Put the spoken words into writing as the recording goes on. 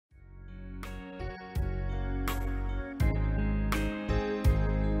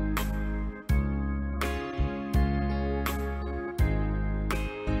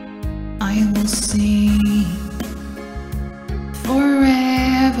I will sing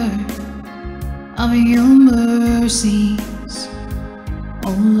forever of your mercies,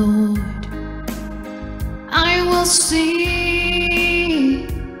 oh Lord. I will sing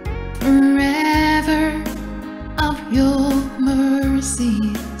forever of your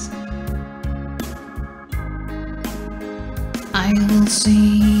mercies. I will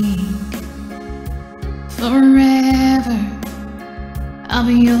sing forever of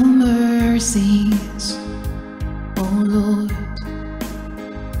your mercies, oh Lord.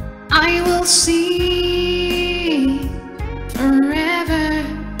 I will sing forever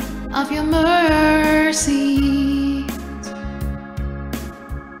of your mercies.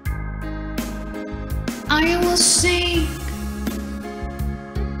 I will sing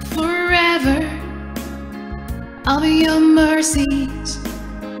forever of your mercies,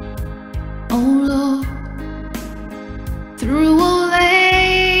 oh Lord. Through all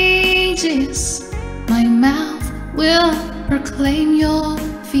ages, my mouth will proclaim your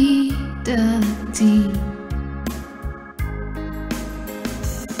fidelity.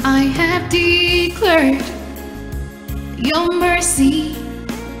 I have declared your mercy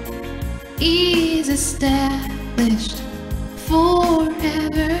is established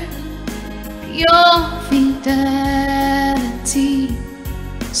forever. Your fidelity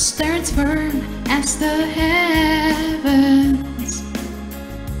stands firm as the heavens.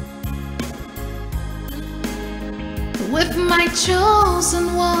 With my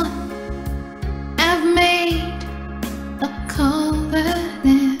chosen one, I've made a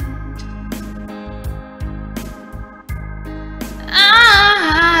covenant.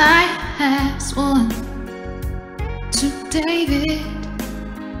 I have sworn to David,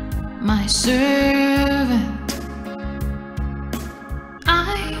 my servant,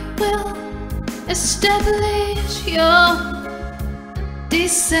 I will establish your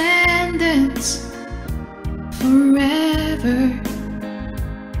descendants forever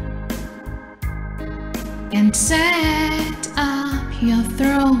and set up your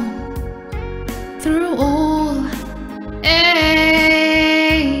throne through all ages.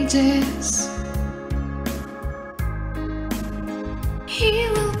 He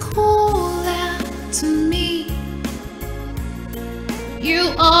will call out to me,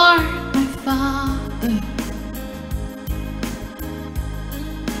 you are my Father,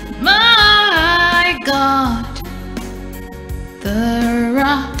 my God, the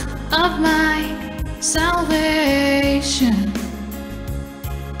rock of my salvation.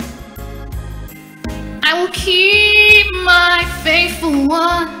 I will keep my faithful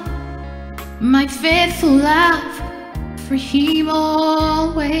one, my faithful love for him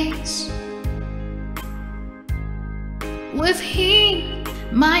always. With him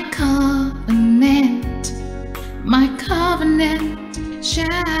my covenant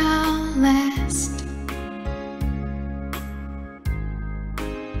shall last.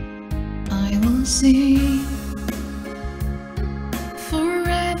 I will sing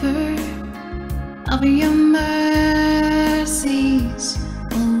forever of your mercies,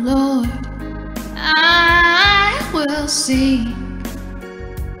 oh Lord. I will sing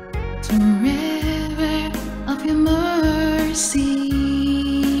forever of your mercies.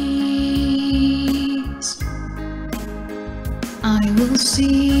 I will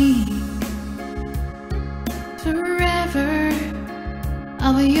sing forever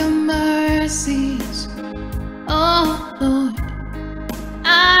of your mercies, oh Lord.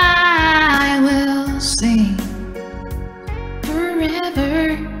 I will sing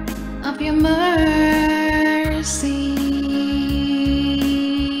forever of your mercies.